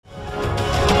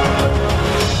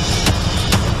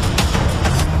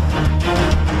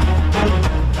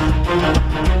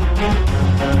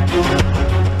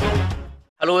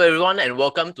everyone, and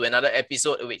welcome to another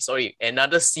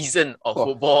another season of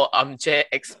Football Armchair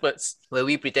Experts, where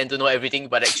we pretend to know everything,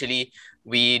 but actually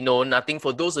we know nothing.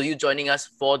 For those of you joining us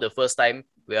for the first time,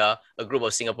 we are a group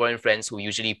of Singaporean friends who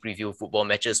usually preview football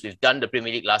matches. We've done the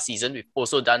Premier League last season. We've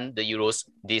also done the Euros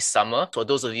this summer. For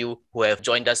those of you who have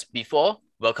joined us before,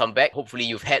 welcome back. Hopefully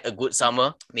you've had a good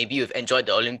summer. Maybe you've enjoyed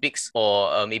the Olympics,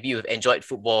 or maybe you've enjoyed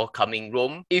football coming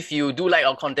Rome. If you do like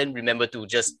our content, remember to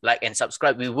just like and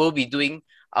subscribe. We will be doing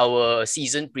our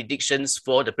season predictions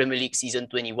for the Premier League season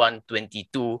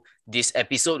 21-22. This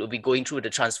episode will be going through the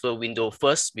transfer window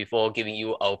first before giving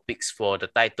you our picks for the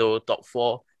title, top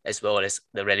four, as well as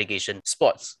the relegation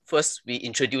spots. First, we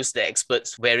introduce the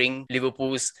experts wearing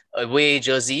Liverpool's away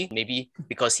jersey, maybe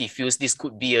because he feels this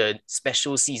could be a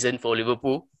special season for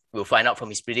Liverpool. We'll find out from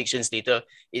his predictions later.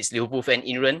 It's Liverpool fan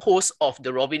Inran, host of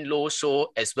the Robin Low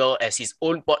Show, as well as his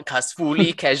own podcast,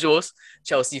 Fully Casuals,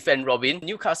 Chelsea fan Robin,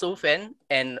 Newcastle fan,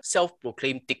 and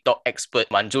self-proclaimed TikTok expert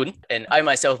Manjun. And I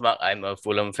myself, Mark, I'm a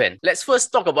Fulham fan. Let's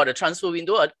first talk about the transfer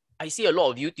window. I see a lot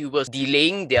of YouTubers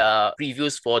delaying their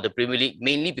previews for the Premier League,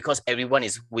 mainly because everyone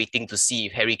is waiting to see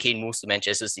if Harry Kane moves to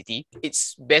Manchester City.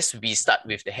 It's best we start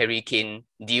with the Harry Kane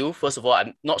deal. First of all,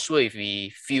 I'm not sure if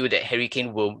we feel that Harry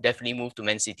Kane will definitely move to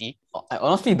Man City. I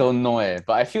honestly don't know,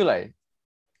 but I feel like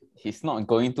he's not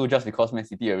going to, just because Man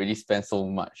City already spent so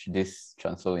much this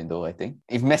transfer window, I think.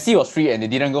 If Messi was free and they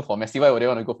didn't go for Messi, why would they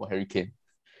want to go for Harry Kane?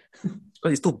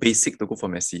 Because it's too basic to go for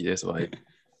Messi, that's why.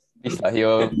 It's like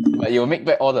he'll make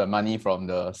back all the money from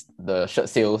the shirt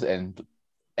sales and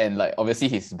like obviously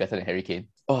he's better than Harry Kane.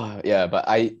 Oh yeah, but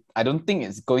I don't think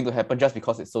it's going to happen just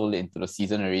because it's so late into the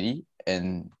season already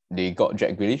and they got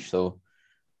Jack Grealish. So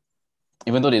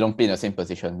even though they don't play in the same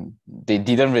position, they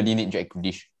didn't really need Jack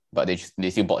Grealish, but they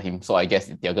still bought him. So I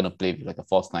guess they're gonna play with like a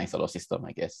false nine sort of system,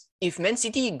 I guess. If Man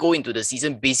City go into the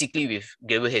season basically with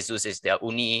Gabriel Jesus as their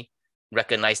only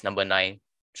recognized number 9,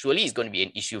 surely it's going to be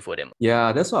an issue for them.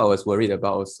 Yeah, that's what I was worried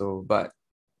about also. But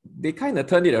they kind of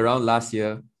turned it around last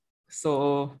year.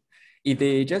 So if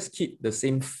they just keep the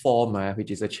same form, which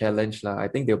is a challenge, I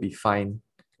think they'll be fine.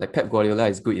 Like Pep Guardiola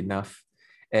is good enough.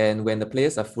 And when the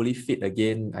players are fully fit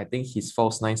again, I think his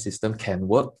false nine system can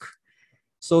work.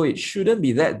 So it shouldn't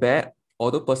be that bad.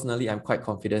 Although personally, I'm quite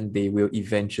confident they will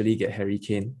eventually get Harry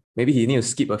Kane. Maybe he needs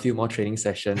to skip a few more training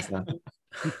sessions.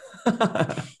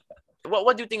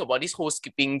 What do you think about this whole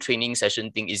skipping training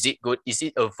session thing? Is it good? Is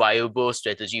it a viable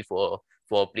strategy for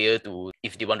a player to,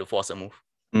 if they want to force a move?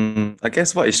 I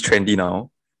guess what is trendy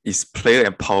now is player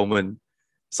empowerment.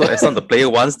 So as long as the player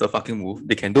wants the fucking move,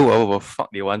 they can do whatever the fuck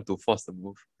they want to force the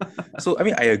move. So I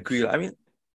mean, I agree. I mean,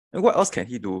 what else can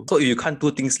he do? So if you can't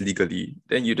do things legally,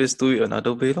 then you just do it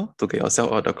another way to get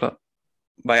yourself out of the club.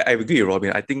 But I agree with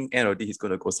Robin. I think end of the day he's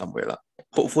gonna go somewhere.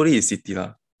 Hopefully it's City.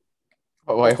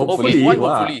 Why? Hopefully. Why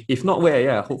hopefully? If not where,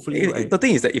 yeah, hopefully. The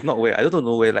thing is that if not where, I don't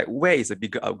know where. Like where is a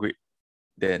bigger upgrade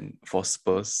than for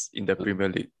Spurs in the Premier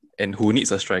League, and who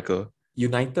needs a striker?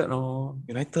 United or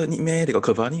United need man. They got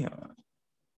Cavani.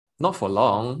 Not for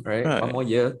long, right? 1 more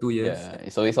year, 2 years. Yeah,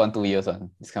 it's always 1-2 years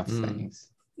on this kind of signings.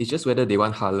 It's just whether they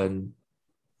want Haaland.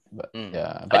 But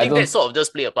I think that sort of does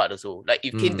play a part also. Like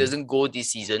if Kane doesn't go this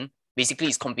season, basically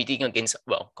he's competing against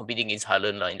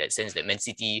Haaland in that sense that Man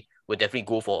City will definitely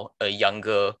go for a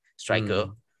younger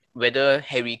striker. Whether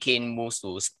Harry Kane moves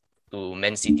to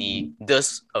Man City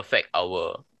does affect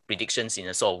our predictions in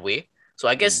a sort of way. So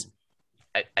I guess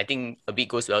I think a bit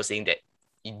goes without saying that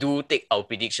you do take our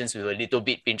predictions with a little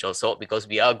bit pinch of salt, because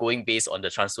we are going based on the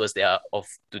transfers that are of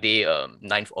today,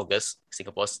 9th August,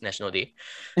 Singapore's National Day.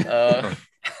 Part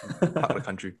of the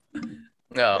country.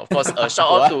 Yeah, of course.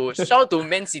 Shout out to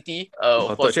Man City.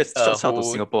 Shout out to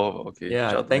Singapore. Okay.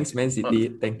 Yeah, thanks Man City.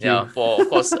 Thank you. Yeah, for of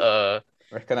course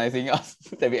recognizing us.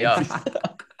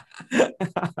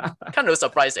 Kind of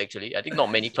surprised actually. I think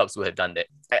not many clubs would have done that.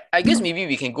 I guess maybe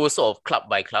we can go sort of club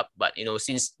by club, but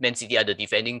since Man City are the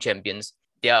defending champions,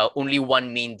 there are only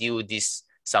one main deal this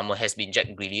summer has been Jack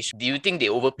Grealish. Do you think they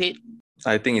overpaid?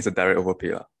 I think it's a direct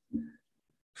overpay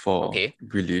for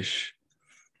Grealish.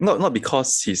 Not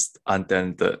because he's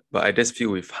untalented, but I just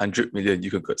feel with 100 million you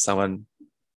could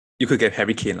get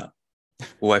Harry Kane,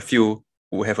 who I feel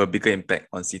will have a bigger impact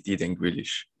on City than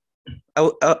Grealish.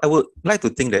 I would like to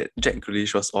think that Jack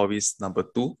Grealish was always number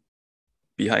 2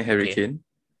 behind Harry Kane.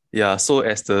 Yeah, so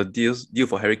as the deal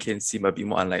for Harry Kane seemed a bit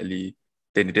more unlikely,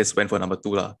 then they just went for number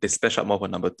 2. They splashed up more for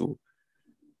number 2.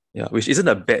 Yeah, which isn't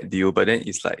a bad deal, but then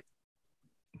it's like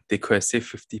they could have saved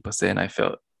 50%, I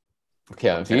felt. Okay,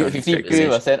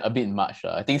 50% a bit much.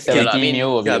 I think 70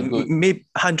 mil will be good. Maybe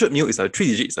 100 mil is 3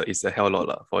 digits is a hell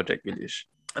lot for Jack Grealish.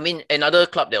 I mean, another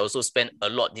club that also spent a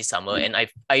lot this summer, and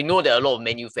I know that a lot of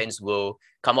Man U fans will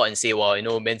come out and say,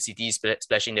 well, Man City is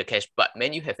splashing the cash, but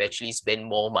Man U have actually spent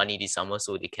more money this summer,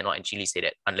 so they cannot actually say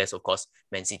that unless, of course,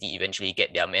 Man City eventually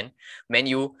get their man. Man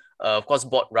U, of course,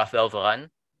 bought Rafael Varane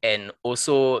and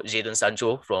also Jadon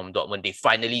Sancho from Dortmund. They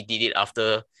finally did it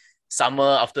after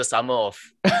summer of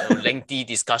lengthy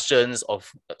discussions of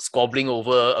squabbling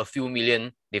over a few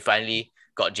million. They finally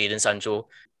got Jadon Sancho.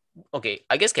 Okay,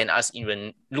 I guess can ask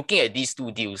Iran, looking at these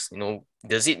two deals,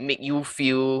 does it make you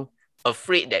feel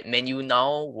afraid that Man U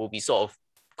now will be sort of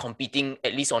competing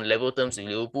at least on level terms with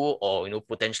Liverpool, or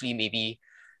potentially maybe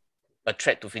a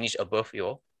threat to finish above you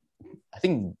all? I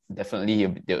think definitely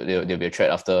there'll be a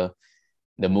threat after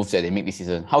the moves that they make this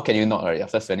season. How can you not, right?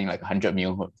 After spending like 100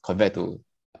 mil compared to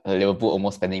Liverpool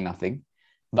almost spending nothing.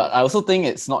 But I also think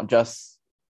it's not just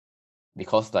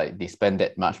because like they spend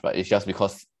that much, but it's just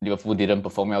because Liverpool didn't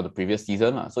perform well the previous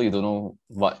season. So you don't know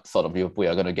what sort of Liverpool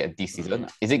you're going to get this season.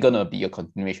 Is it going to be a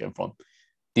continuation from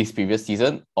this previous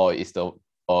season, or is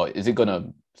it going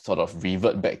to sort of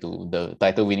revert back to the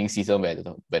title winning season where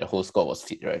the whole squad was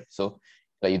fit, right? So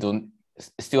like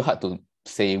it's still hard to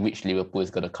say which Liverpool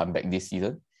is going to come back this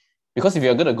season, because if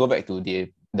you're going to go back to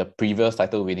the previous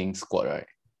title winning squad, right,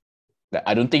 like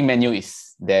I don't think Man U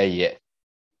is there yet.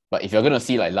 But if you're going to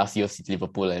see like last year's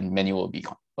Liverpool, and Man U will be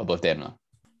above them.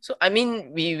 So, I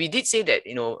mean, we did say that,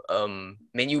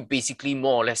 Man U basically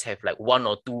more or less have like one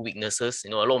or two weaknesses.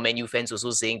 A lot of Man U fans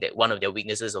also saying that one of their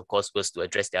weaknesses, of course, was to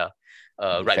address their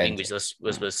right wing, which was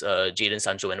Jadon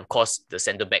Sancho. And of course, the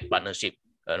centre-back partnership.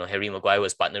 Harry Maguire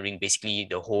was partnering basically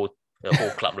the whole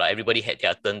club. Like everybody had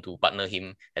their turn to partner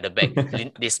him at the back.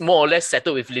 They more or less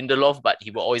settled with Lindelof, but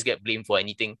he will always get blamed for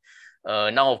anything.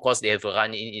 Now, of course, they have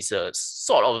Varane in. It's a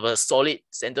sort of a solid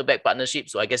centre-back partnership,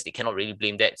 so I guess they cannot really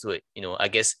blame that. So, I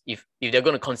guess if they're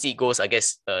going to concede goals, I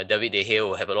guess David De Gea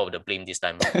will have a lot of the blame this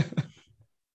time.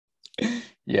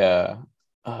 Yeah,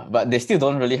 but they still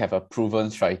don't really have a proven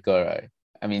striker, right?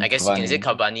 I mean, I guess you can say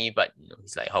Cavani, but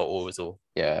he's like how old so?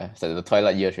 Yeah, it's like the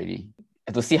twilight years already.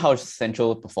 And to see how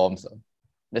Sancho performs,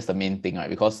 that's the main thing, right?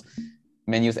 Because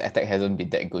Man U's attack hasn't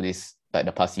been that good this like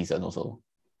the past season also.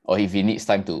 Or if he needs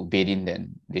time to bait in,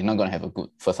 then they're not going to have a good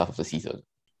first half of the season.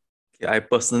 I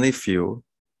personally feel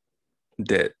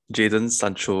that Jadon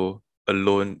Sancho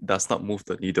alone does not move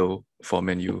the needle for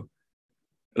Man U.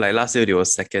 Like last year, they were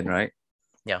second, right?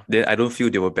 Yeah. Then I don't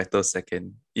feel they were better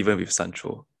second, even with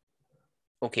Sancho.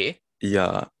 Okay.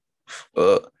 Yeah.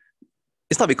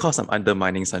 It's not because I'm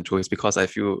undermining Sancho. It's because I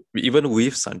feel even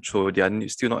with Sancho, they are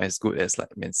still not as good as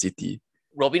like Man City.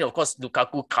 Robin, of course,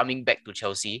 Lukaku coming back to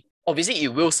Chelsea. Obviously, it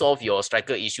will solve your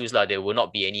striker issues. There will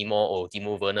not be any more,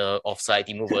 Timo Werner offside,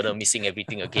 Timo Werner missing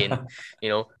everything again.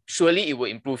 Surely it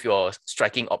will improve your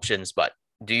striking options, but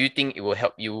do you think it will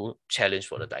help you challenge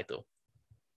for the title?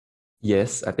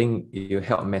 Yes, I think it will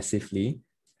help massively,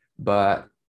 but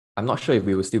I'm not sure if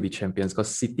we will still be champions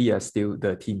because City are still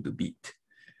the team to beat.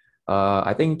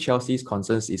 I think Chelsea's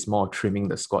concerns is more trimming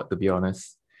the squad, to be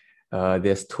honest.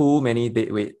 There's too many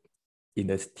deadweight in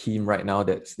the team right now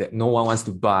that no one wants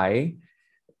to buy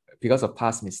because of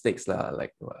past mistakes.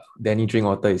 Like Danny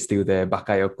Drinkwater is still there,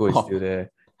 Bakayoko is still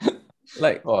there.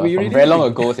 Like we really very long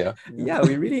ago, yeah,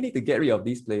 we really need to get rid of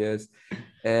these players.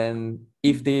 And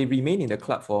if they remain in the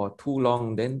club for too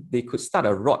long, then they could start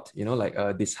a rot,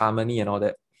 like disharmony and all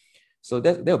that. So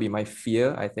that'll be my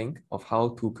fear, I think, of how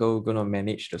Tuchel gonna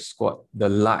manage the squad, the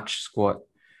large squad.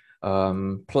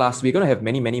 Plus, we're gonna have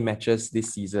many matches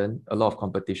this season, a lot of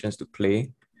competitions to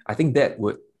play. I think that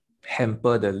would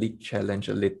hamper the league challenge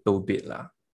a little bit, lah.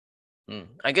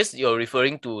 I guess you're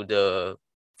referring to the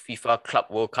FIFA Club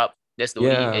World Cup. That's the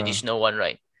only additional one,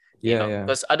 right? Yeah.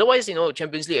 Because otherwise,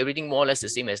 Champions League, everything more or less the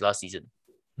same as last season.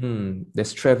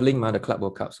 There's traveling, the Club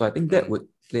World Cup. So I think that would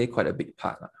play quite a big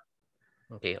part.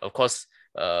 Okay, of course,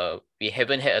 we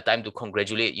haven't had a time to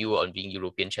congratulate you on being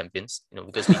European champions,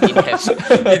 because we didn't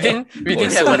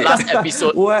have a last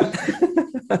episode. What?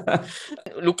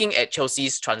 Looking at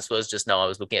Chelsea's transfers just now, I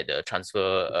was looking at the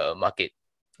transfer market.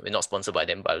 We're not sponsored by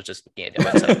them, but I was just looking at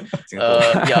their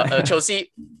website.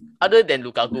 Chelsea, other than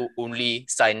Lukaku, only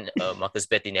signed Marcus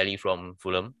Bettinelli from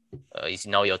Fulham. He's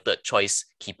now your third choice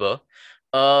keeper.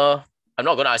 I'm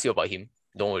not gonna ask you about him.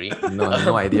 Don't worry.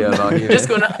 No idea about him.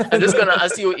 I'm just gonna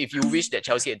ask you if you wish that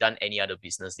Chelsea had done any other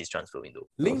business this transfer window.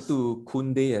 Linked to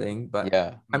Koundé, I think, but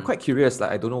yeah, I'm quite curious.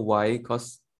 Like I don't know why,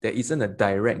 because there isn't a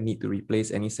direct need to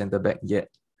replace any centre back yet.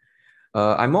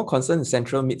 I'm more concerned in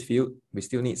central midfield. We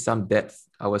still need some depth.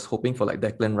 I was hoping for like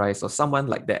Declan Rice or someone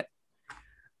like that.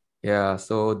 Yeah,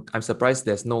 so I'm surprised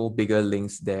there's no bigger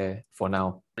links there for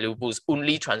now. Liverpool's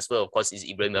only transfer, of course, is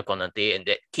Ibrahim Konate, and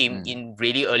that came in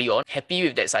really early on. Happy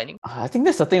with that signing? I think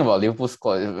that's the thing about Liverpool's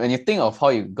squad. When you think of how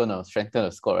you're gonna strengthen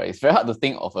the squad, right, it's very hard to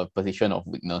think of a position of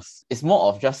weakness. It's more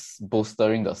of just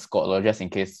bolstering the squad, just in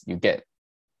case you get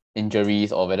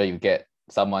injuries or whether you get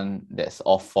someone that's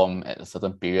off form at a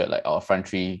certain period, like our front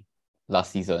three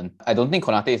last season. I don't think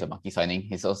Konate is a marquee signing.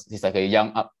 He's like a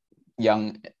young up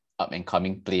and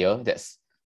coming player that's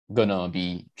gonna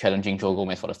be challenging Joe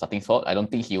Gomez for the starting spot. I don't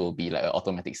think he will be like an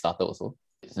automatic starter also.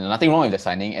 There's nothing wrong with the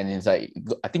signing, and it's like,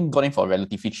 I think got him for a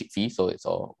relatively cheap fee, so it's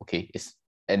all okay.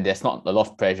 And there's not a lot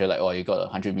of pressure like, oh, you got a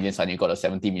 100 million signing, you got a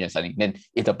 70 million signing. Then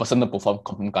if the person don't perform,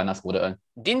 confirm Ghana scolded.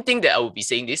 Didn't think that I would be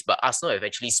saying this, but Arsenal have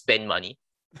actually spent money.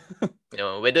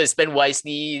 Whether it's spent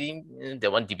wisely,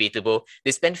 that one debatable.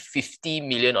 They spent 50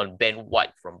 million on Ben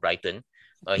White from Brighton.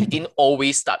 He didn't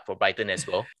always start for Brighton as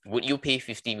well. Would you pay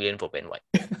 50 million for Ben White?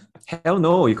 Hell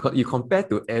no. You compare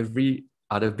to every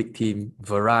other big team.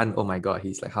 Varane, oh my God,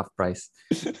 he's like half price.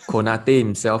 Konate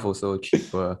himself also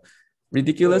cheaper.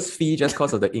 Ridiculous fee just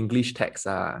because of the English tax.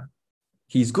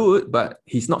 He's good, but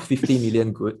he's not 50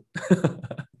 million good.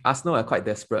 Arsenal are quite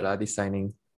desperate this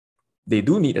signing. They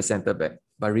do need a centre back,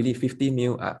 but really 50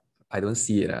 mil, I don't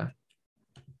see it.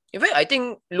 In fact, I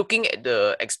think looking at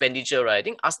the expenditure, right, I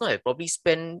think Arsenal have probably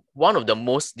spent one of the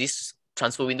most this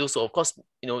transfer window. So of course,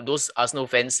 those Arsenal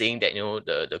fans saying that,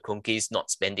 the Kroenke is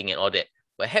not spending and all that.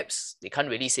 Perhaps they can't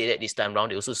really say that this time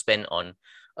round. They also spent on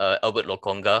Albert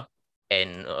Lokonga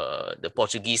and the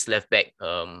Portuguese left back,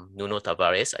 Nuno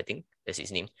Tavares, I think that's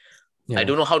his name. Yeah. I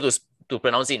don't know how to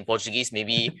pronounce it in Portuguese.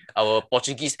 Maybe our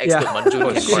Portuguese expert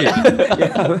Manjun can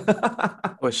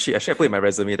correct. Oh shit, actually I put in my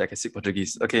resume that I can speak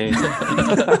Portuguese. Okay.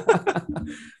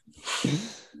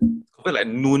 Like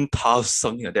noon taos,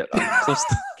 something like that.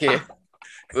 Okay.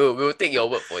 We'll take your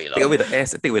word for it. Take away the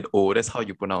S, take away the O. That's how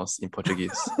you pronounce in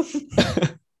Portuguese.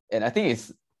 And I think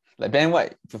it's like Ben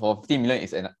White for 15 million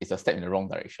is a step in the wrong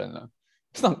direction.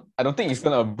 It's not. I don't think it's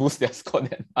gonna boost their score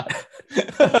that much.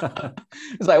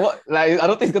 It's like what? Like I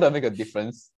don't think it's gonna make a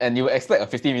difference. And you expect a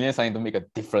 50 million signing to make a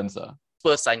difference.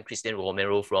 Spurs signed Cristian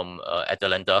Romero from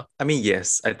Atalanta. I mean,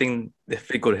 yes, I think they're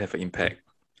really going to have an impact.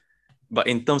 But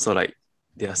in terms of like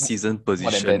their season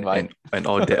position and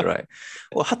all that, right?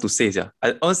 Well, hard to say, yeah.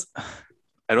 I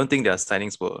don't think their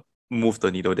signings will move the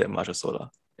needle that much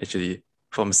also, actually,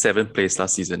 from 7th place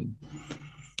last season.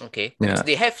 Okay. Yeah. So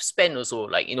they have spent also,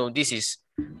 this is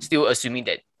still assuming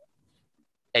that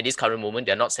at this current moment,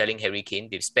 they're not selling Harry Kane.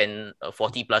 They've spent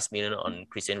 40 plus million on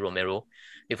Cristian Romero.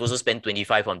 They've also spent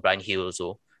 25 on Bryan Gil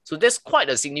also. So that's quite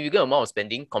a significant amount of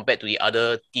spending compared to the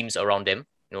other teams around them,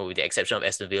 with the exception of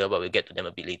Aston Villa, but we'll get to them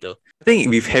a bit later. I think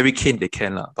with Harry Kane, they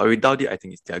can, but without it, I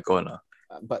think they're gone.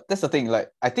 But that's the thing,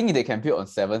 I think they can build on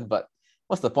 7th, but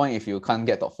what's the point if you can't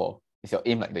get top 4? Is your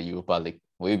aim like the Europa League?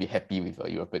 Will you be happy with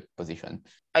a European position?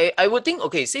 I would think,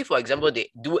 okay, say for example, they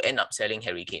do end up selling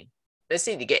Harry Kane. Let's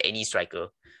say they get any striker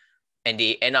and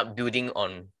they end up building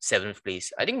on 7th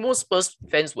place. I think most Spurs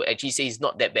fans would actually say it's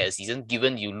not that bad a season,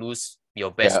 given you lose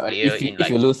your best player if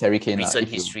you lose Harry Kane, recent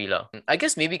history. I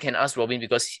guess maybe can ask Robin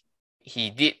because he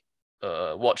did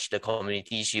watch the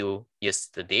Community Shield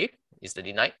yesterday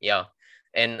night. Yeah.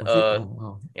 And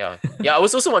yeah, I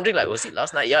was also wondering, was it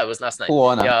last night? Yeah, it was last night. Who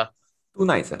won? Yeah. 2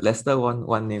 nights. Leicester won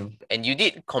 1-0. And you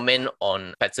did comment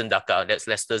on Patson Daka. That's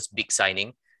Leicester's big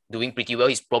signing. Doing pretty well.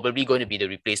 He's probably going to be the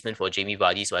replacement for Jamie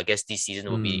Vardy. So I guess this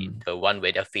season will be the one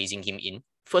where they're phasing him in.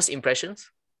 First impressions?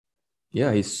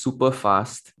 Yeah, he's super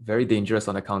fast. Very dangerous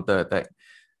on the counter attack.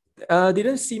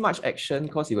 Didn't see much action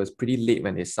because he was pretty late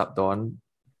when they subbed on.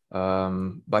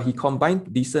 But he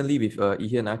combined decently with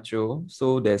Iheanacho.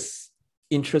 So there's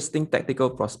interesting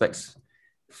tactical prospects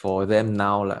for them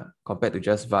now compared to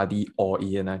just Vardy or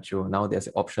Iheanacho. Now there's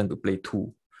an option to play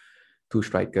two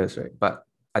strikers, right? But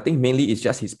I think mainly it's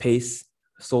just his pace.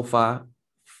 So far,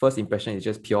 first impression is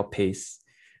just pure pace.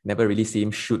 Never really see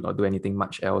him shoot or do anything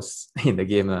much else in the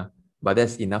game. But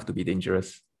that's enough to be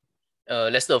dangerous.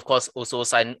 Leicester, of course, also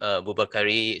signed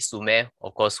Boubakary Soumeh,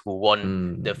 of course, who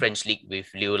won the French League with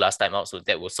Lille last time out. So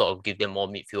that will sort of give them more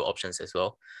midfield options as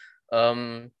well.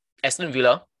 Aston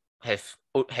Villa have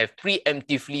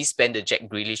preemptively spent the Jack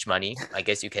Grealish money. I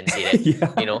guess you can say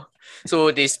that, Yeah.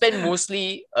 So they spent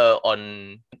mostly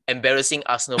on embarrassing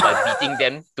Arsenal by beating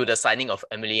them to the signing of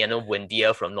Emiliano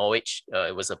Buendia from Norwich.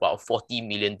 It was about a 40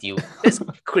 million deal. That's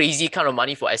crazy kind of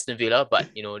money for Aston Villa, but,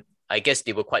 I guess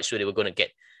they were quite sure they were going to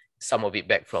get some of it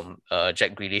back from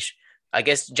Jack Grealish. I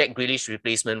guess Jack Grealish's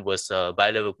replacement was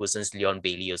Bayer Leverkusen's Leon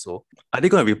Bailey also. Are they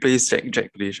going to replace Jack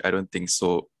Grealish? I don't think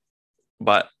so.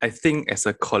 But I think as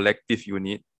a collective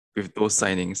unit with those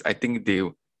signings, I think they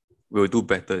will do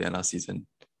better than last season.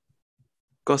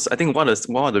 Because I think one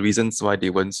of the reasons why they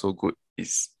weren't so good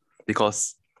is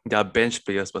because their bench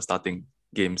players were starting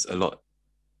games a lot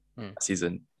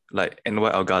season, like NY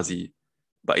Al-Ghazi.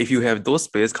 But if you have those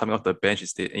players coming off the bench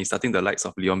instead and you're starting the likes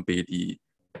of Leon Bailey,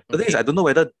 the thing is, I don't know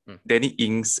whether Danny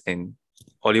Ings and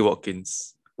Ollie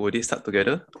Watkins, will they start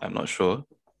together? I'm not sure.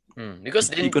 Because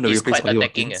then he's quite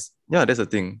attacking. Yeah, that's the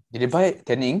thing. Did they buy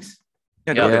Danny Ings?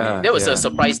 Yeah, that was a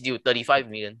surprise deal, 35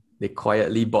 million. They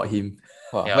quietly bought him.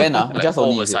 Wow. When? Like just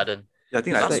all of a sudden. Yeah, I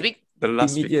think last week. The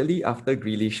last immediately week. After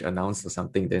Grealish announced or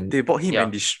something, then they bought him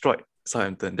and destroyed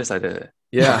Southampton. That's like the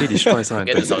they destroyed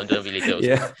Southampton. Get the Southampton related also.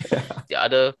 Yeah. The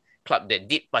other club that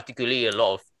did particularly a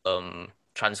lot of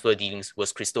transfer dealings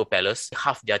was Crystal Palace.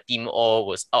 Half their team all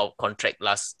was out of contract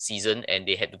last season and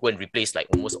they had to go and replace like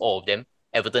almost all of them.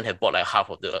 Everton have bought like half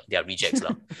of their rejects.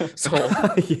 So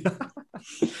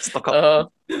stock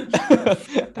up.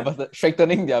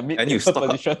 Strengthening their mid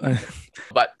position.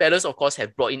 But Palace, of course,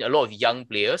 have brought in a lot of young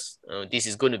players. This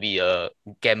is going to be a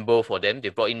gamble for them. They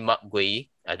brought in Mark Guehi.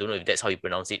 I don't know if that's how you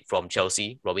pronounce it, from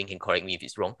Chelsea. Robin can correct me if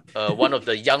it's wrong. One of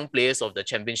the young players of the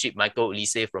Championship, Michael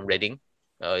Olise from Reading.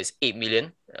 It's 8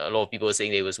 million. A lot of people are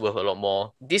saying they was worth a lot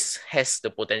more. This has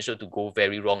the potential to go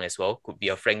very wrong as well. Could be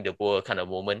a Frank de Boer kind of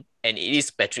moment. And it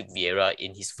is Patrick Vieira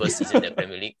in his first season in the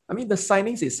Premier League. I mean, the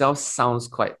signings itself sounds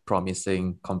quite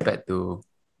promising compared to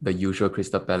the usual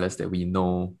Crystal Palace that we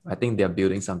know. I think they're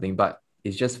building something, but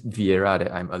it's just Vieira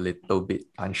that I'm a little bit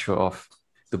unsure of,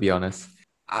 to be honest.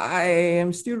 I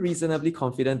am still reasonably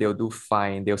confident they'll do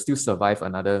fine. They'll still survive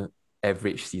another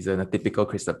average season, a typical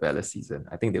Crystal Palace season.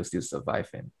 I think they'll still survive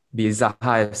and be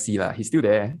Zaha FC lah. He's still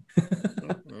there.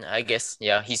 I guess,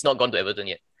 yeah. He's not gone to Everton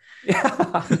yet. Yeah.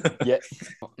 I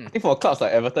think for clubs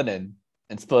like Everton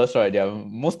and Spurs, right, their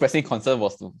most pressing concern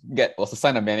was to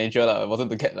sign a manager. It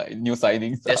wasn't to get like new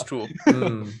signings. That's true.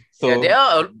 So yeah, there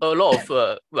are a lot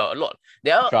of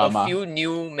There are drama. A few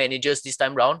new managers this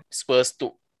time round. Spurs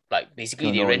took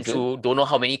basically they ran through don't know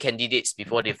how many candidates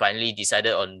before they finally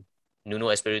decided on Nuno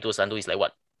Espirito Santo is like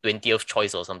what 20th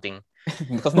choice or something.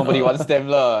 Because nobody wants them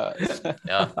lah.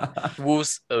 Yeah.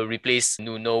 Wolves replaced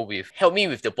Nuno with, help me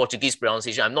with the Portuguese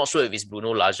pronunciation. I'm not sure if it's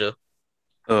Bruno Lage.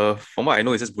 From what I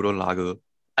know, it's just Bruno Lage.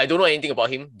 I don't know anything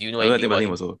about him. Do you know anything about him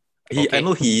also? I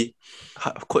know he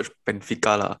coached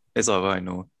Benfica lah. That's all I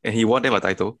know. And he won them a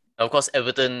title. Of course,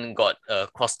 Everton got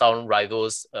crosstown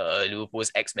rivals,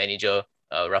 Liverpool's ex-manager,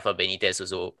 Rafa Benitez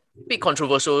also. Big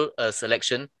controversial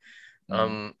selection.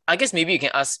 I guess maybe you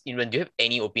can ask Imran, do you have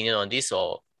any opinion on this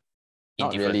or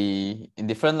indifferent? Not really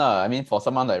indifferent lah. I mean, for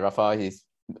someone like Rafa, he's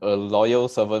a loyal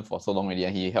servant for so long already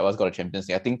and he helped us got a Champions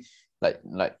League. I think like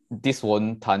this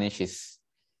won't tarnish his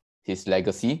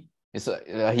legacy. It's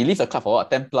he leaves the club for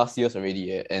 10 plus years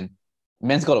already and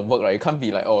man's got to work, right? It can't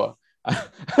be like, oh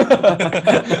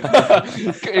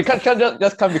it can't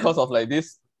just come because of like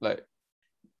this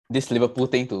Liverpool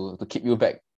thing to keep you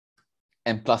back.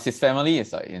 And plus his family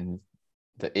is like in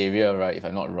the area, right? If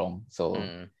I'm not wrong. So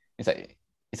it's like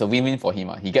it's a win-win for him.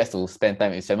 He gets to spend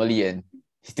time with his family and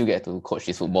he still gets to coach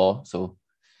his football. So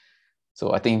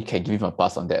I think you can give him a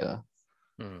pass on that.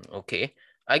 Okay.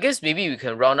 I guess maybe we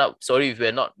can round up. Sorry if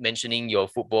we're not mentioning your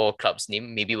football club's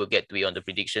name. Maybe we'll get to it on the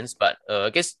predictions. But I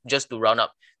guess just to round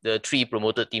up, the 3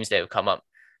 promoted teams that have come up,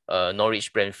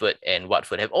 Norwich, Brentford, and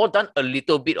Watford, have all done a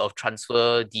little bit of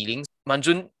transfer dealings.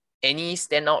 Manjun, any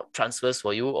standout transfers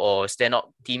for you or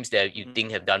standout teams that you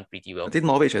think have done pretty well? I think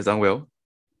Norwich has done well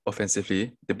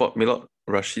offensively. They bought Milot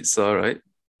Rashica, right?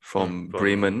 From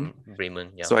Bremen.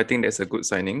 Bremen, yeah. So I think that's a good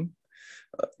signing.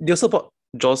 They also bought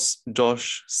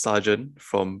Josh Sargent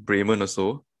from Bremen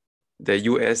also, the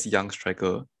US young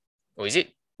striker. Oh, is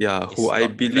it? Yeah, It's who I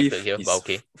not believe reflected here, is but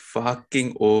okay.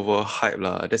 fucking overhyped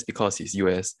lah. That's because he's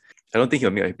US. I don't think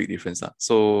he'll make a big difference lah.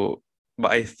 So,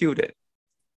 but I feel that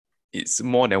it's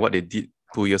more than what they did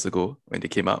 2 years ago when they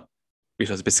came out, which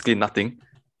was basically nothing.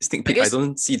 Sneak peek, I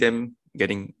don't see them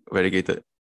getting relegated.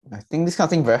 I think this kind of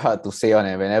thing very hard to say on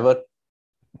it. Whenever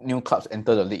new clubs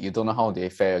enter the league, you don't know how they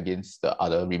fare against the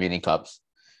other remaining clubs.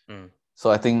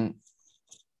 So I think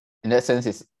in that sense,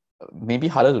 it's maybe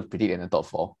harder to predict than the top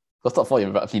 4. Because top 4, you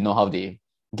roughly know how they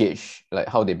gauge, like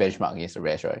how they benchmark against the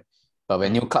rest, right? But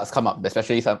when new clubs come up,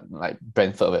 especially some like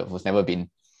Brentford, who's never been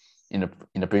in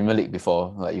the Premier League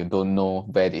before, like you don't know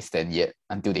where they stand yet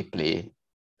until they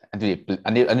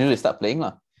start playing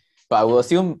lah. But I will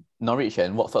assume Norwich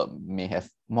and Watford may have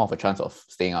more of a chance of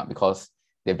staying up because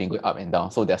they've been going up and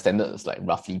down. So their standard is like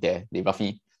roughly there. They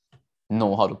roughly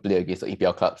know how to play against the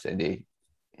EPL clubs and they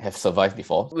have survived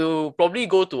before. We'll probably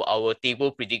go to our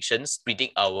table predictions,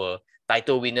 predict our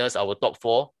title winners, our top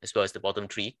 4, as well as the bottom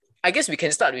 3. I guess we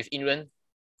can start with Imran.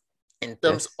 In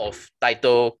terms of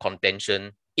title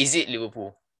contention, is it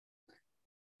Liverpool?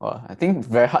 Well, I think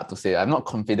very hard to say. I'm not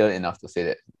confident enough to say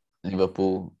that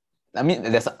Liverpool. I mean,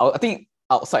 I think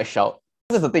outside shout.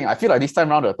 This is the thing. I feel like this time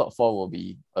around the top four will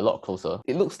be a lot closer.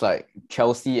 It looks like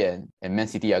Chelsea and Man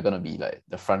City are gonna be like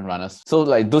the front runners. So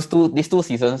like these two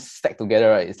seasons stacked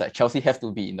together, right? It's like Chelsea have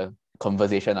to be in the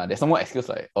conversation. There's no more excuse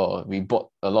like, oh, we bought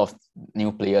a lot of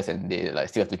new players and they like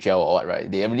still have to gel or what,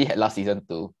 right? They already had last season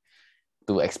to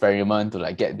experiment, to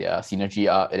like get their synergy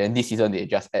up, and then this season they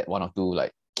just add one or two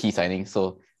like key signings,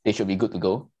 so they should be good to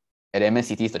go. And then Man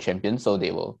City is the champion, so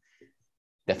they will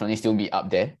definitely still be up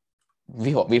there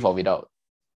with or without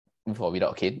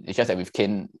Kane. It's just that with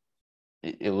Kane,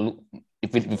 it will look,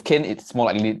 if with Kane it's more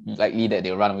likely that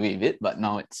they'll run away with it, but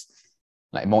now it's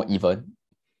like more even.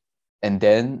 And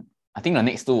then I think the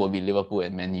next two will be Liverpool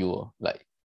and Man U, like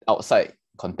outside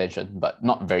contention, but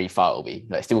not very far away.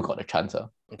 Like still got a chance.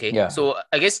 Okay. Yeah. So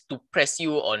I guess to press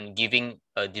you on giving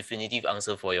a definitive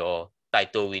answer for your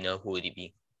title winner, who would it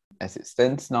be? As it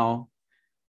stands now,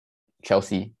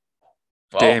 Chelsea.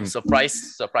 Wow, damn.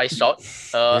 Surprise shot.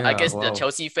 I guess the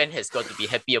Chelsea fan has got to be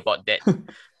happy about that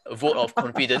vote of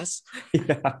confidence.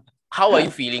 Yeah. How are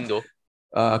you feeling though?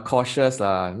 Cautious,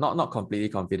 not completely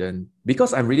confident,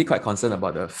 because I'm really quite concerned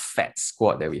about the fat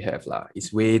squad that we have.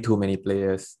 It's way too many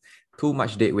players, too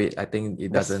much dead weight. I think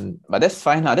it doesn't. But that's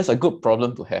fine. That's a good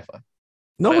problem to have.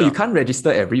 No, you can't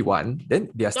register everyone. Then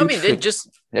they are still. They just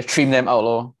trim them out,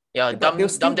 lor. Yeah, dump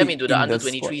them into the under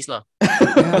 23s, lah.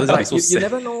 You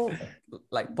never know.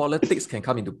 Like politics can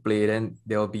come into play. Then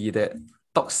there will be that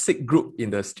toxic group in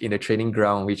the training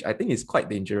ground, which I think is quite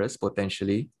dangerous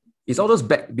potentially. It's all those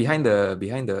behind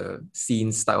the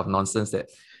scenes type of nonsense that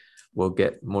will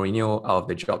get Mourinho out of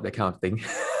the job, that kind of thing.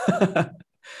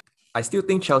 I still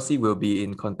think Chelsea will be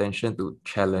in contention to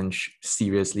challenge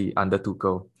seriously under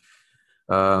Tuchel.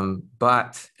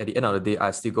 But at the end of the day,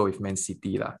 I still go with Man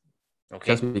City lah.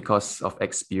 Okay. Just because of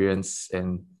experience,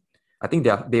 and I think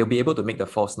they'll be able to make the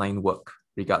false nine work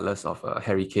regardless of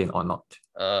Harry Kane or not.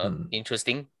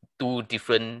 Interesting. Two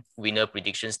different winner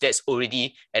predictions. That's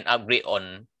already an upgrade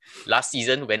on last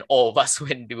season when all of us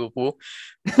went Liverpool.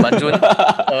 Manjun,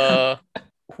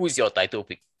 who's your title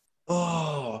pick?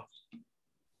 Oh,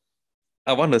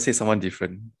 I want to say someone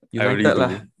different.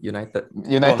 United.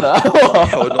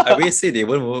 I will say they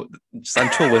won't move.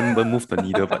 Sancho won't move the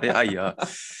needle, but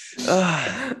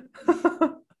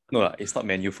no, it's not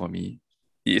Man U for me.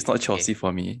 It's not Chelsea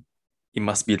for me. It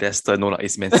must be Leicester. No,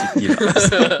 it's Man City.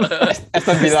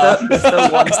 Aston Villa.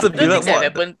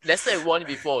 Leicester won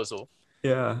before also.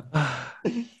 Yeah.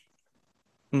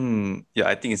 Yeah,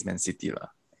 I think it's Man City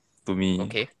to me.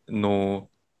 Okay. No,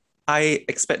 I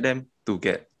expect them to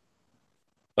get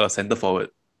a centre forward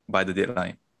by the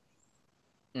deadline.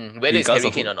 Whether it's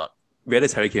Harry Kane or not. Whether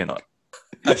it's Harry Kane or not.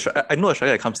 I know a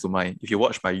striker that comes to mind. If you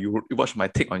watch my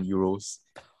take on Euros,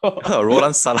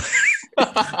 Roland Salah.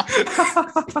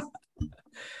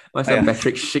 What's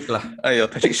Patrick Schick lah?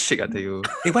 Patrick Schick, I tell you.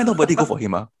 Hey, why nobody go for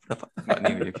him? But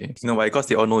anyway, okay. No, because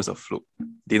they all know it's a fluke.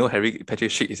 They know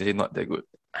Patrick Schick is actually not that good.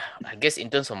 I guess in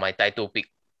terms of my title pick,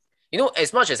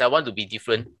 as much as I want to be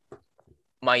different,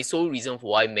 my sole reason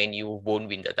for why Man U won't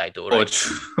win the title, right?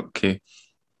 Okay.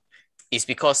 Is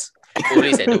because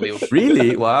always at the wheel.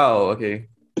 Really? Wow. Okay.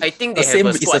 I think they have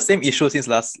a squad. It's the same issue since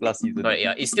last season. Right,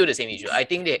 yeah, it's still the same issue. I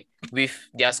think that with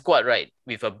their squad, right,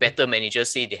 with a better manager,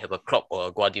 say they have a Klopp or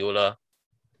a Guardiola,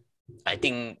 I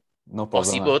think no problem,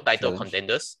 possible title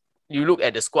contenders. You look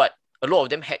at the squad, a lot of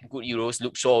them had good Euros.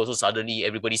 Luke Shaw also suddenly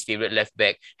everybody's favorite left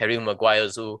back. Harry Maguire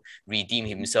also redeemed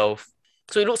himself.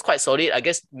 So it looks quite solid. I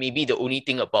guess maybe the only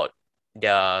thing about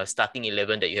their starting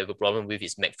 11 that you have a problem with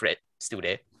is McFred still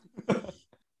there.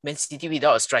 Man City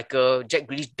without a striker, Jack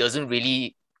Grealish doesn't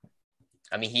really.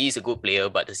 I mean, he is a good player,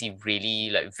 but does he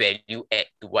really value add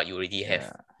to what you already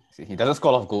have? Yeah. He doesn't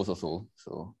score a lot of goals also.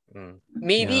 So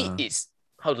maybe it's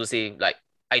how to say,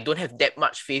 I don't have that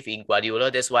much faith in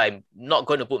Guardiola. That's why I'm not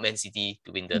going to put Man City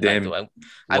to win the title. I'm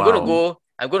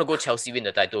gonna go Chelsea win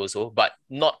the title also, but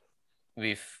not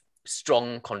with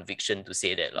strong conviction to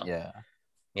say that.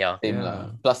 Yeah.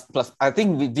 Same. Plus, I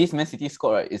think with this Man City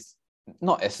squad, right, is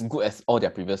not as good as all their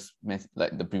previous Man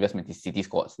City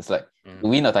squads. It's like to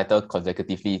win a title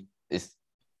consecutively is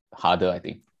harder, I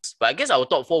think. But I guess our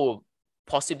top four will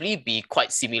possibly be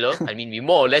quite similar. I mean, we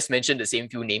more or less mentioned the same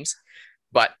few names,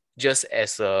 but just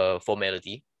as a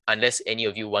formality, unless any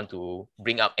of you want to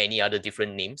bring up any other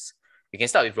different names, we can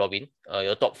start with Robin.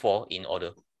 Your top four in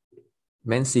order.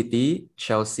 Man City,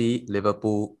 Chelsea,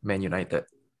 Liverpool, Man United.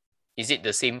 Is it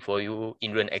the same for you,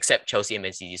 Imran, except Chelsea and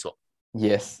Man City swap?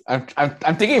 Yes, I'm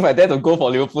thinking if I dare to go for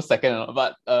Liverpool second or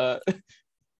not, but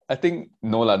I think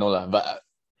no lah. But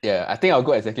yeah, I think I'll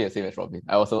go exactly the same as Robin.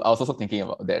 I was also thinking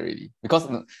about that really because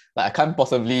like I can't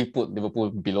possibly put Liverpool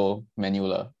below Man U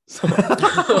lah. So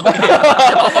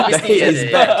The hate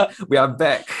is back. We are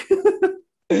back.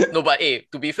 No, but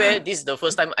to be fair, this is the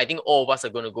first time I think all of us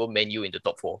are going to go Man U in the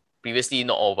top 4. Previously,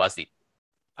 not all of us did.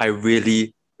 I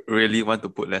really, really want to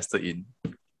put Leicester in.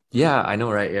 Yeah, I know,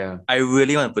 right? Yeah. I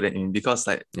really want to put them in because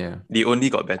Yeah. they only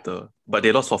got better, but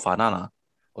they lost Fofana lah.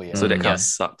 Oh yeah. So that kind Yeah. of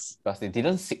sucks. Because they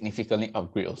didn't significantly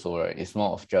upgrade also, right? It's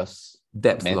more of just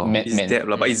Depth law. It's depth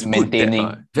lah, but it's maintaining.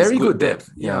 good depth. Very It's good depth.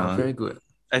 Yeah, very good.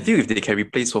 I feel if they can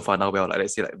replace Fofana well, like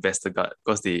let's say like Vestergaard,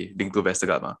 because they linked to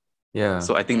Vestergaard ma. Yeah.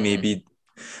 So I think maybe,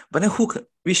 but then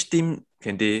which team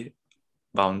can they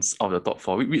bounce out of the top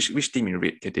 4? Which team in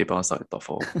red can they bounce out of the top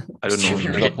 4? I don't know.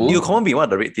 Liverpool? You can't be one of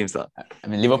the red teams lah. I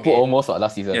mean, Liverpool almost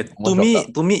last season. Yeah,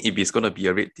 almost to me, if it's gonna be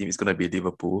a red team, it's gonna be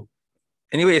Liverpool.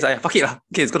 Anyways, fuck it lah.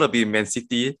 Okay, it's gonna be Man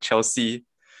City, Chelsea,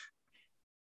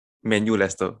 Man U,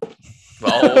 Leicester.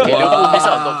 Wow, okay, Liverpool miss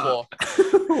out on top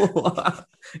 4.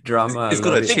 Drama. It's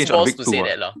gonna Takes change on balls week to 2. say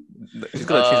that lah. It's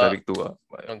gonna change by week 2.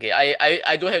 Okay,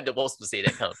 I don't have the balls to say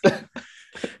that kind of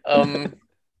thing.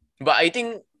 But I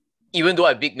think even though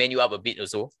I big Man U up a bit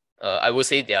also, I would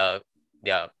say they are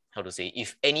how to say,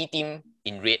 if any team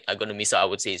in red are gonna miss out, I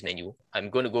would say it's Man U. I'm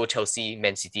gonna go Chelsea,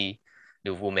 Man City,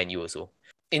 Liverpool, Man U also.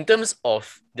 In terms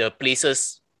of the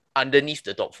places underneath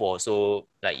the top 4, so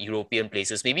like European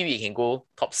places, maybe we can go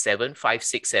top 7, 5,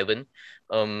 6, 7.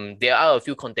 There are a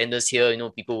few contenders here.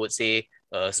 People would say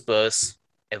Spurs,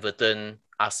 Everton,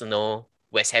 Arsenal,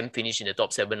 West Ham finished in the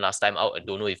top 7 last time out. I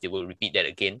don't know if they will repeat that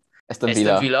again. Aston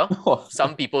Villa.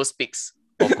 Some people's picks,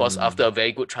 of course, after a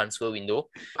very good transfer window.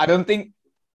 I don't think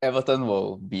Everton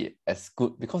will be as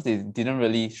good because they didn't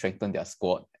really strengthen their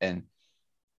squad, and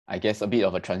I guess a bit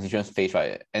of a transition phase,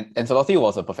 right? And Ancelotti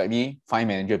was a perfectly fine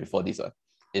manager before this one.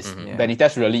 Is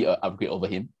Benitez really an upgrade over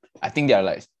him? I think they are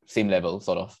like same level,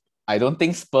 sort of. I don't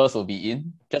think Spurs will be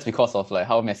in just because of like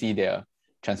how messy their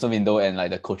transfer window and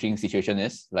like the coaching situation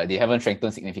is. Like they haven't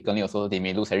strengthened significantly. Also, they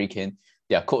may lose Harry Kane.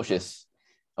 Their coach is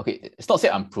okay. It's not say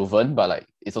unproven, but like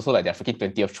it's also like their freaking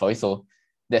 20th choice. So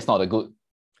that's not a good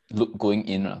look going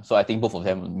in. So I think both of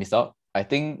them will miss out. I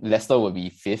think Leicester will be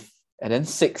 5th, and then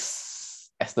 6th.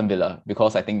 Aston Villa,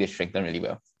 because I think they strengthen really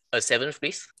well. A 7th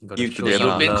place? Give to The them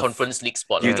European Conference League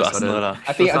spot. Give to Arsenal lah.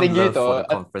 I think give it for to the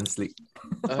Conference League.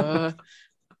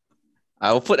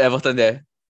 I will put Everton there.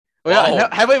 Oh Wow. yeah,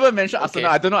 I haven't even mentioned Arsenal.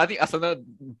 Okay. I don't know. I think Arsenal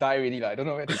die already. I don't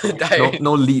know where they go.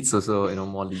 No Leeds also,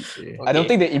 more Leeds. Yeah. I don't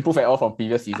think they improve at all from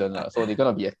previous season. So they're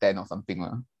gonna be a 10 or something.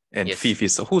 And Yes. 5th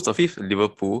is who's the 5th?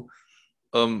 Liverpool.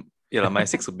 My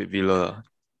 6th will be Villa.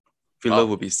 Villa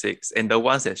will be 6th. And the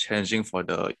ones that's challenging for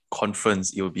the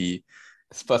conference, it will be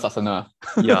Spurs, Arsenal.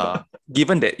 yeah.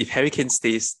 Given that if Harry Kane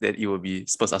stays, then it will be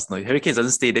Spurs, Arsenal. If Harry Kane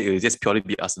doesn't stay, then it will just purely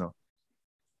be Arsenal.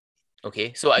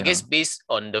 Okay, so I guess based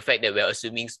on the fact that we're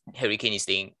assuming Harry Kane is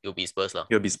staying, it'll be Spurs lah.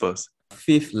 It will be Spurs.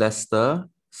 5th, Leicester.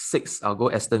 6th, I'll go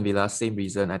Aston Villa. Same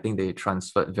reason. I think they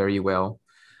transferred very well.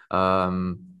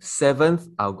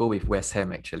 7th, I'll go with West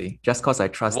Ham actually. Just because I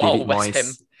trust David West Moyes. Ham.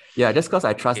 Yeah, just because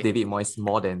I trust David Moyes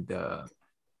more than the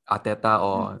Arteta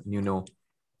or Nuno.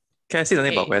 Can I say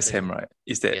something about Okay, West Ham, right?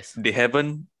 Is that Yes. they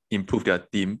haven't improved their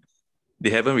team. They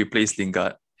haven't replaced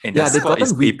Lingard. And Yeah, their they've squad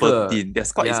is gotten paper weaker. thin. Their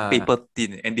squad is Yeah. paper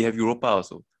thin. And they have Europa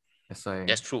also. That's why.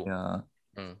 That's true. Yeah.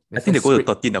 Mm. I think they go to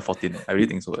 13 or 14. I really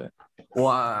think so.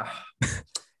 Wow.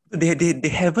 They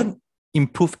haven't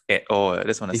improved at all.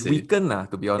 That's what I It's say. weakened,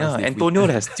 to be honest. Yeah, It's Antonio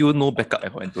weakened. has still no backup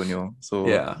for Antonio. So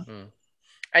Yeah.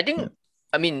 I think,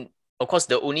 I mean, of course,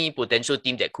 the only potential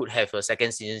team that could have a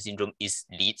second season syndrome is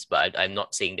Leeds, but I'm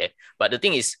not saying that. But the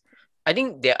thing is, I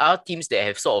think there are teams that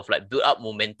have sort of like built up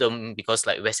momentum because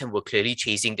like West Ham were clearly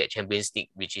chasing that Champions League,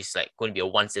 which is like going to be a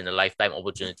once in a lifetime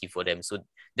opportunity for them. So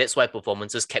that's why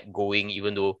performances kept going,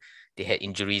 even though they had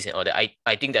injuries and all that.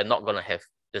 I think they're not going to have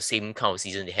the same kind of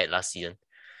season they had last season.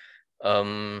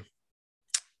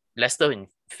 Leicester in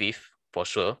 5th for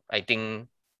sure. I think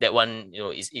that one,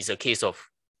 is a case of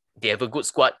they have a good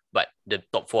squad, but the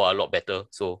top 4 are a lot better.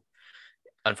 So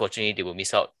unfortunately, they will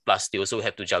miss out. Plus, they also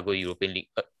have to juggle European League,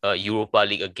 Europa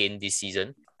League again this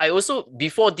season. I also,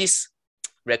 before this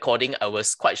recording, I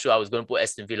was quite sure I was going to put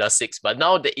Aston Villa 6, but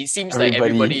now that it seems like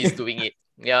everybody is doing it.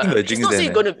 Yeah, it's not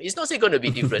say going to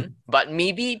be different, but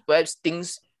maybe perhaps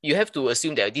things, you have to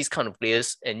assume that these kind of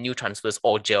players and new transfers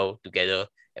all gel together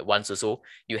at once or so.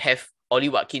 You have Ollie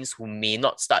Watkins, who may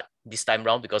not start this time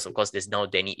round because, of course, there's now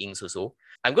Danny Ings also.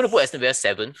 I'm going to put Aston Villa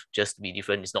 7th just to be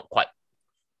different. It's not quite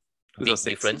big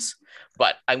difference,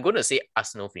 but I'm going to say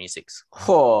Arsenal finish 6th.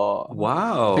 Oh,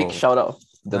 Wow. big shout out.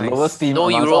 The Nice. lowest team No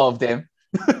amongst Euro. all of them.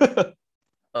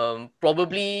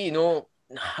 Probably,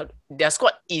 their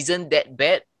squad isn't that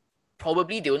bad.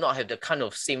 Probably they will not have the kind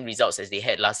of same results as they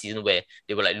had last season where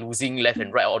they were like losing left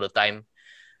and right all the time.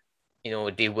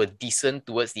 They were decent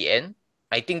towards the end.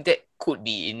 I think that could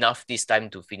be enough this time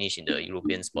to finish in the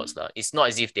European spots. It's not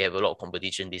as if they have a lot of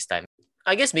competition this time.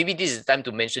 I guess maybe this is the time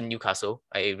to mention Newcastle.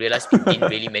 I realized we didn't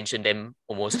really mention them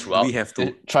almost throughout. We have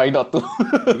to. Try not to.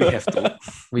 We have to.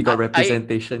 We got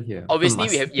representation here. Obviously,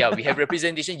 we have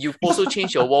representation. You've also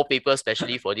changed your wallpaper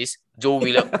especially for this. Joe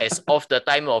Willock, as of the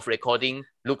time of recording,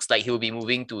 looks like he'll be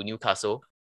moving to Newcastle.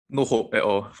 No hope at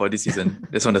all for this season.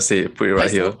 Just want to say, put it right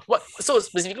here. So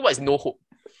specifically, what is no hope?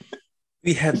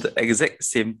 We have the exact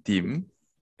same team,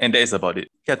 and that is about it.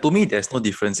 Yeah, to me, there's no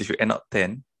difference if you end up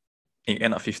 10 and you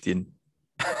end up 15.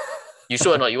 You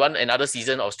sure or not? You want another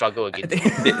season of struggle again?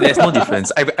 There's no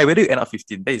difference. I rather you end up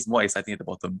 15. That is more exciting at the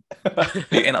bottom.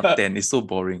 You end up 10. It's so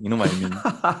boring. You know what I mean?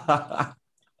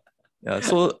 Yeah.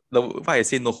 So why I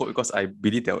say no hope because I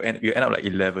believe you end up like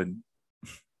 11.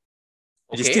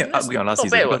 Which is still an upgrade on last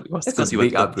season because you were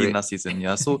 13 last season.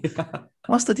 Yeah. So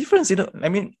what's the difference? I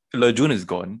mean, Lejeune is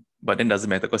gone, but then doesn't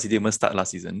matter because he didn't even start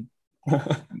last season.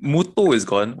 Muto is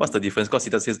gone. What's the difference? Because he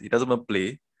doesn't even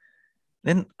play.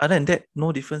 Then other than that,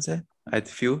 no difference. I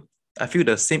feel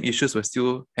the same issues will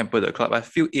still hamper the club. I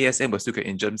feel ASM will still get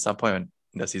injured at some point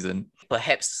in the season.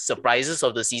 Perhaps surprises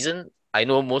of the season. I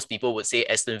know most people would say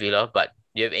Aston Villa, but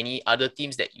do you have any other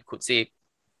teams that you could say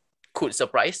could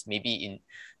surprise? Maybe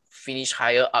finish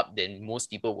higher up than most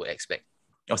people would expect.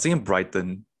 I was thinking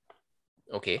Brighton.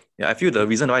 Okay. Yeah, I feel the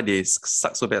reason why they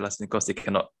suck so bad last season because they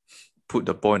cannot put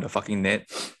the ball in the fucking net.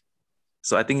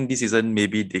 So I think this season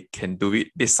maybe they can do it.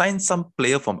 They signed some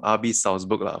player from RB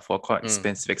Salzburg for quite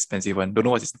expensive one. Don't know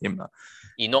what's his name.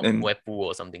 Enoch Mwepu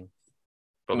or something.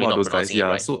 Probably one not of those guys. Yeah.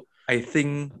 Right. So I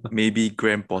think maybe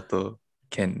Graham Potter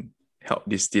can help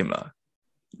this team.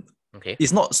 Okay.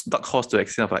 It's not stuck horse to the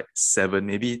extent of like 7,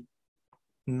 maybe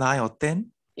 9 or 10.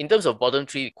 In terms of bottom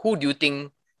 3, who do you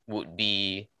think would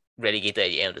be relegated at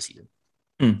the end of the season?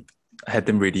 I had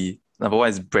them ready. Number 1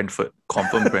 is Brentford.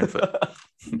 Confirm Brentford.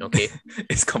 Okay.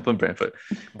 It's confirm Brentford.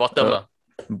 Bottom.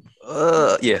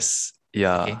 Yes.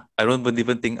 Yeah. Okay. I don't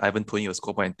even think Ivan Toney will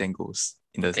score more than 10 goals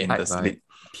in the league.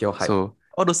 Pure hype. So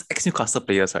all those ex-Newcastle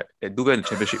players, right, that do well in the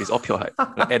championship is all pure hype.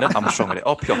 Like Adam Armstrong, they're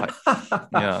all pure hype.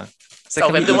 Yeah.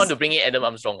 Southampton want to bring in Adam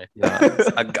Armstrong. Yeah.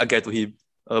 I get to him.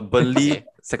 Burnley. Okay.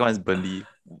 Second one is Burnley.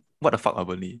 What the fuck are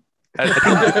Burnley? I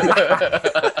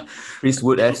think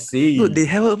Eastwood FC. Look, they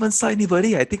haven't even signed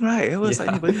anybody, I think, right? They haven't signed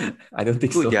anybody. I don't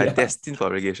think so. They are destined for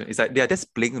relegation. It's like they are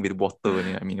just playing with water.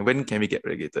 I mean, when can we get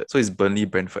relegated? So it's Burnley,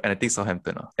 Brentford, and I think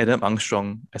Southampton. Adam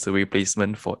Armstrong as a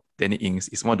replacement for Danny Ings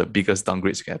is one of the biggest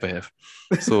downgrades you can ever have.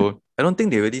 So I don't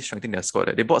think they really strengthened their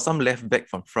squad. They bought some left back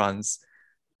from France.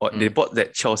 Or they bought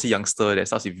that Chelsea youngster that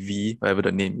starts with V, whatever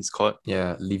the name is called.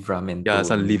 Yeah, Livramento. Yeah,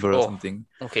 some liver or something.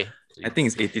 Okay. I think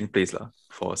it's 18th place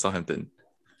for Southampton.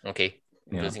 Okay.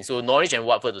 Interesting. Yeah. So Norwich and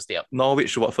Watford to stay up.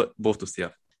 Norwich, Watford, both to stay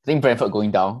up. I think Brentford going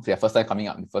down. Their first time coming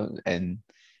up, and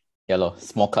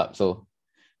small club. So,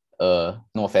 no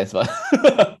offense, but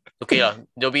okay,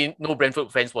 there'll be no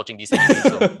Brentford fans watching this anyway.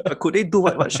 So. But could they do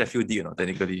what Sheffield did?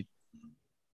 Technically,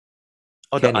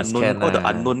 all the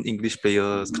unknown English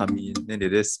players come in, then they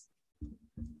just,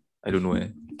 I don't know.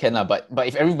 Can but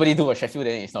if everybody do what Sheffield,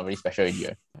 then it's not really special already.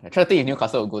 I try to think if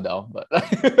Newcastle will go down, but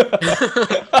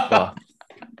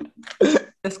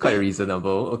that's quite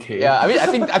reasonable. Okay. Yeah,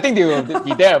 I think they will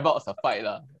be thereabouts a fight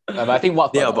but I think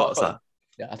Watford.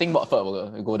 I think Watford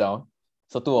will go down.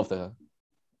 So 2 of the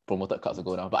promoted clubs will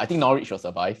go down, but I think Norwich will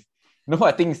survive. You know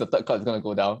what I think is the third club is gonna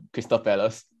go down? Crystal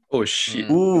Palace. Oh shit!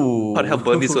 Ooh. How the hell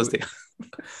Burnley so stay?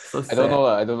 I don't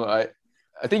know.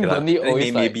 I think Burnley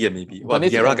always maybe.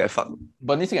 Vieira get fucked.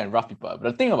 Burnley still can rough people. But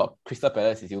the thing about Crystal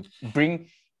Palace is you bring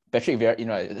Patrick Vieira in,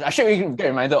 right? I should get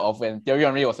reminded of when Thierry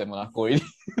Henry was at Monaco already.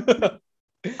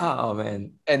 Oh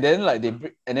man. And then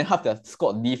and then half the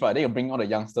squad leave, right? Then you bring all the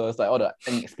youngsters, like all the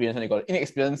inexperienced, and they got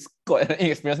inexperienced squad and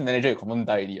inexperienced manager, you confirm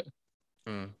die already.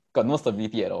 Got no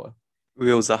stability at all.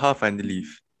 Will Zaha finally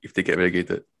leave if they get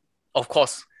relegated? Of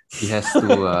course. He has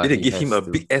to. They give him a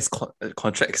big ass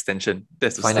contract extension.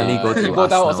 That's to finally go to go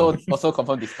down. Also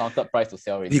confirm discounted price to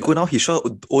sell. He go now. He sure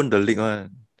own the league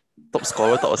one. Top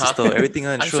scorer, top assister, everything.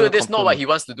 I'm sure that's not what he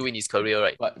wants to do in his career,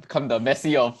 right? But become the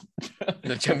Messi of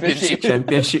the championship.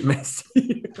 Championship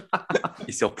Messi.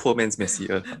 It's your poor man's Messi.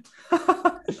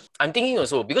 I'm thinking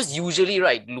also because usually,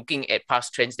 right, looking at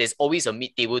past trends, there's always a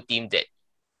mid-table team that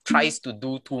tries to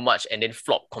do too much and then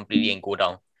flop completely and go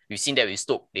down. We've seen that with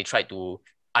Stoke. They tried to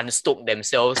unstoke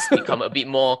themselves, become a bit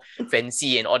more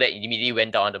fancy and all that, immediately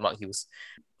went down on the Mark Hughes.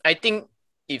 I think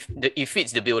it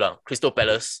fits the bill. Crystal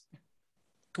Palace,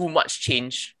 too much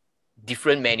change,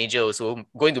 different manager also,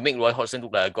 going to make Roy Hodgson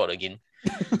look like a god again.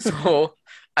 So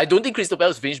I don't think Crystal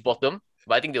Palace finish bottom,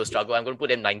 but I think they'll struggle. I'm going to put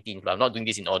them 19th, but I'm not doing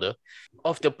this in order.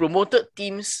 Of the promoted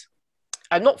teams,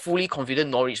 I'm not fully confident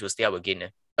Norwich will stay up again.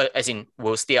 As in,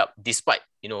 will stay up despite,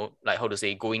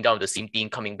 going down the same team,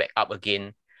 coming back up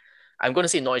again. I'm going to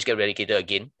say Norwich get relegated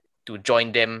again to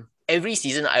join them. Every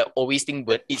season, I always think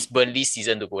it's Burnley's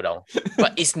season to go down.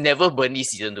 But it's never Burnley's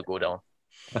season to go down.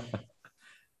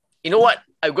 You know what?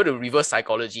 I'm going to reverse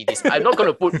psychology this. I'm not going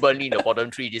to put Burnley in the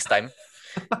bottom 3 this time.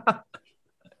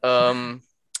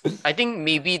 I think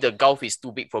maybe the gulf is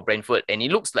too big for Brentford, and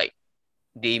it looks like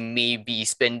they may be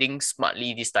spending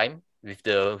smartly this time with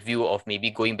the view of maybe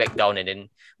going back down and then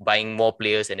buying more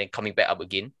players and then coming back up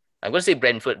again. I'm going to say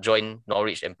Brentford join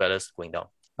Norwich and Palace going down.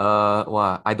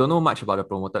 I don't know much about the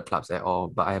promoted clubs at all,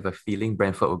 but I have a feeling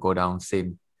Brentford will go down.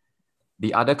 Same.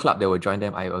 The other club that will join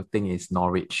them, I will think, is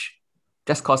Norwich.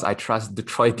 Just because I trust the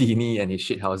Troy Deeney and his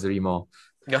shithousery more.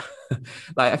 Yeah.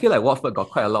 I feel like Watford got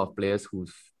quite a lot of players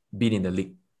who've been in the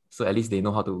league, so at least they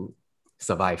know how to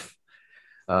survive.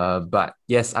 But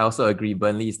yes, I also agree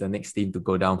Burnley is the next team to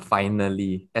go down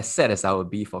finally. As sad as I would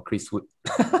be for Chris Wood.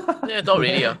 Yeah, not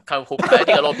really. Can't hope. I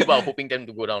think a lot of people are hoping them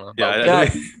to go down.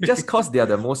 Just because they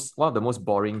are one of the most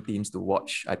boring teams to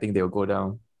watch, I think they'll go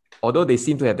down. Although they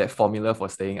seem to have that formula for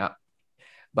staying up.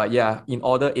 But yeah, in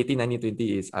order 18, 19,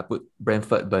 20 is I put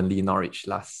Brentford, Burnley, Norwich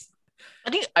last. I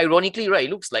think ironically, right, it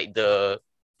looks like the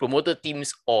promoted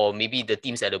teams or maybe the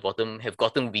teams at the bottom have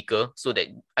gotten weaker, so that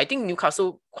I think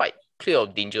Newcastle quite clear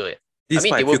of danger.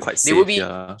 They will be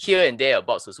here and there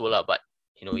about also, but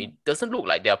it doesn't look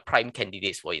like they are prime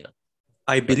candidates for it.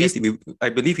 I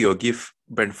believe you'll give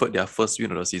Brentford their first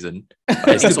win of the season.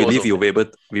 I still believe you'll be able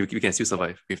we can still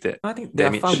survive with that. I think there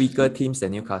are far weaker teams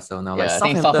than Newcastle now.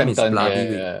 Southampton is bloody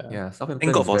weak. Southampton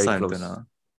is very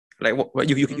close.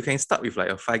 You can start with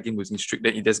a 5-game losing streak,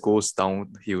 then it just goes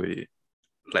downhill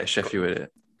like Sheffield.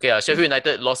 Okay, Sheffield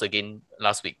United lost again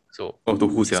last week, so to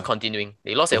who's it's continuing.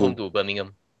 They lost at home to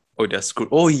Birmingham. Oh, they're screwed.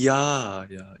 Oh yeah.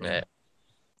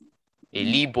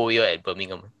 Lee Bowyer at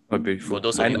Birmingham. For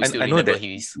those of you who still I know remember,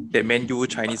 that Man U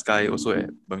Chinese guy also at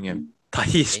Birmingham.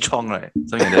 Tahith Chong, right?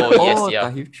 Something like that.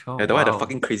 Tahith Chong. Yeah, the one with the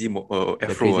fucking crazy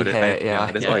afro.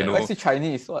 That's why I know. Why is he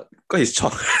Chinese? What? Because he's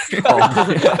Chong.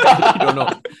 I don't know.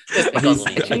 He's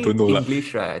actually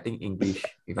English, right? I think English,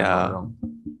 if I'm not wrong.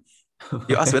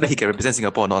 You ask whether he can represent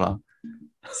Singapore or not.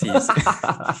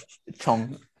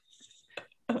 Chong.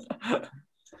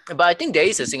 But I think there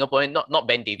is a Singaporean, not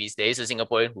Ben Davies, there is a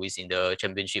Singaporean who is in the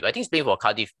championship. I think he's playing for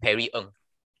Cardiff, Perry Ng.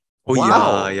 Oh,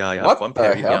 wow. yeah. What One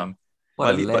Perry,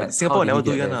 But Singapore never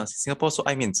do it. Singapore so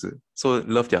爱面子, so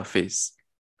love their face.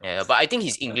 Yeah, but I think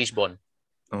he's English born.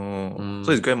 Oh,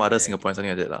 so his grandmother Singaporean,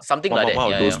 something like that. Something like that.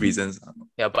 One of those reasons.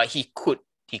 Yeah, but he could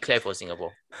declare for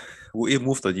Singapore. Would it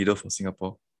move the needle for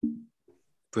Singapore?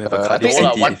 To have a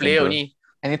Cardiff one player only.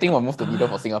 Anything will move the needle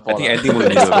for Singapore. I think anything move the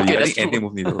needle. I think anything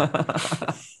move the needle.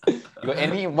 You got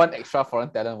any one extra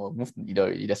foreign talent will move the needle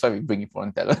already. That's why we bring in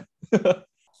foreign talent. But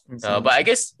I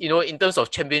guess, in terms of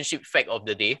championship fact of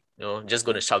the day, just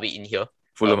going to shove it in here.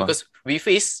 Because we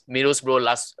faced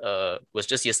Middlesbrough was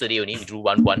just yesterday only. We drew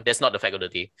 1-1. That's not the fact of the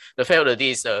day. The fact of the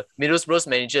day is Middlesbrough's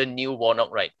manager, Neil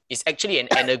Warnock, right? It's actually an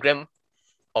anagram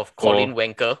of Colin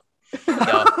Wanker.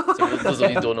 Yeah, so those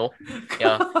of you don't know.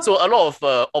 Yeah, so a lot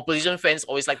of opposition fans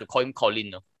always like to call him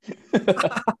Colin.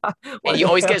 And he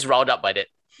always gets riled up by that.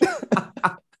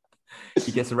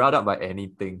 He gets riled up by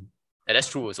anything. And that's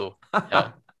true also.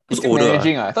 Yeah. He's still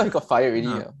managing. I thought he got fired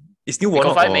already. It's new Warnock.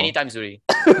 He got fired many times already.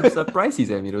 I'm surprised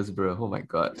he's at Middlesbrough. Oh my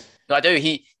god. No, I tell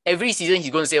you, every season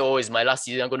he's going to say, "Oh, it's my last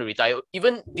season. I'm going to retire."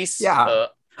 Even this,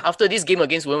 after this game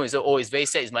against Wigan, he said, "Oh, it's very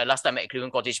sad. It's my last time at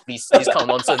Craven Cottage. Please, this kind of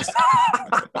nonsense."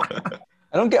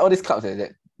 I don't get all these clubs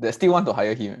that still want to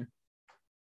hire him.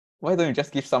 Why don't you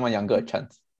just give someone younger a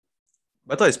chance?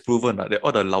 But I thought it's proven that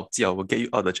all the Lao Jia will get you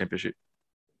out of the championship.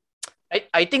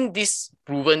 I think this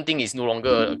proven thing is no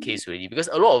longer a case already, because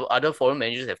a lot of other foreign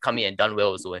managers have come in and done well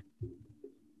also.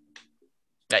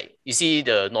 Like, you see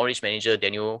the Norwich manager,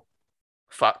 Daniel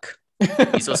Fuck.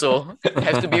 He's also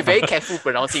have to be very careful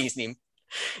pronouncing his name.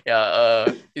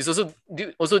 Yeah, he's also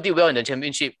did well in the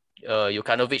championship.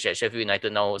 Jokanovic at Sheffield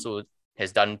United now also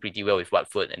has done pretty well with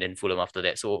Watford and then Fulham after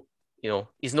that. So,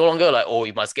 it's no longer like, oh,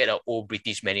 you must get an old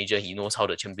British manager. He knows how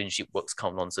the championship works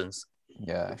kind of nonsense.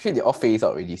 Yeah, actually they all phased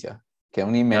out already. Yeah. Can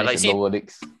only manage the lower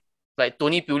leagues. Like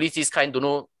Tony Pulis, this kind, don't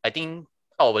know, I think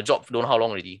out of a job, don't know how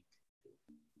long already.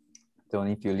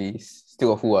 Tony Pulis,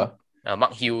 still got who?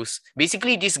 Mark Hughes.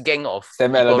 Basically, this gang of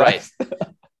Sam people, right?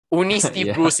 Allardyce. Only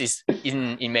Steve Bruce is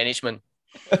in management.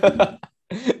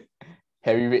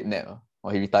 Harry Redknapp,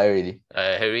 or he retired already.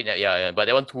 Harry, yeah, but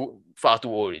that one far too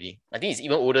old already. I think he's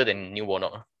even older than Neil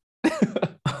Warnock.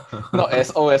 Not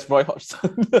as old as Roy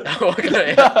Hodgson.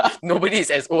 Nobody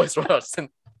is as old as Roy Hodgson.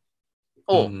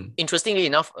 Interestingly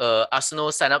enough,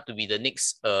 Arsenal signed up to be the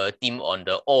next team on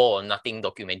the All or Nothing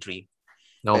documentary.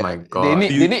 Oh my god.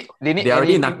 They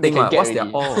already nothing. What's their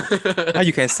all?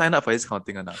 You can sign up for this kind of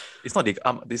thing. It's not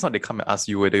they come and ask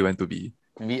you whether you want to be.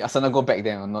 Maybe Arsenal go back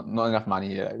there, not enough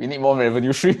money. We need more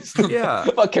revenue streams. Yeah.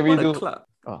 What can we do? Club.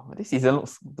 Oh, this season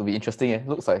looks to be interesting.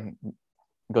 Looks like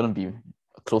gonna be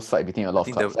a close fight between a lot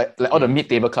of clubs. Like all the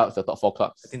mid-table clubs, the top 4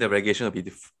 clubs. I think the relegation will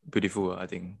be beautiful, I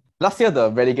think. Last year,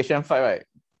 the relegation fight, right?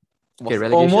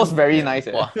 Was almost very nice.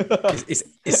 Wow. It's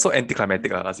so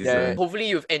anticlimactic last season. Yeah. Hopefully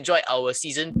you've enjoyed our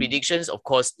season predictions. Of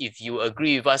course, if you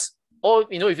agree with us, or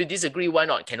if you disagree, why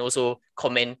not? Can also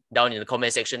comment down in the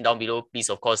comment section down below.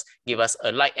 Please, of course, give us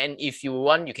a like. And if you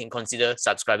want, you can consider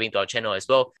subscribing to our channel as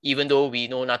well. Even though we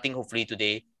know nothing, hopefully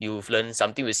today you've learned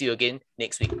something. We'll see you again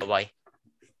next week. Bye-bye.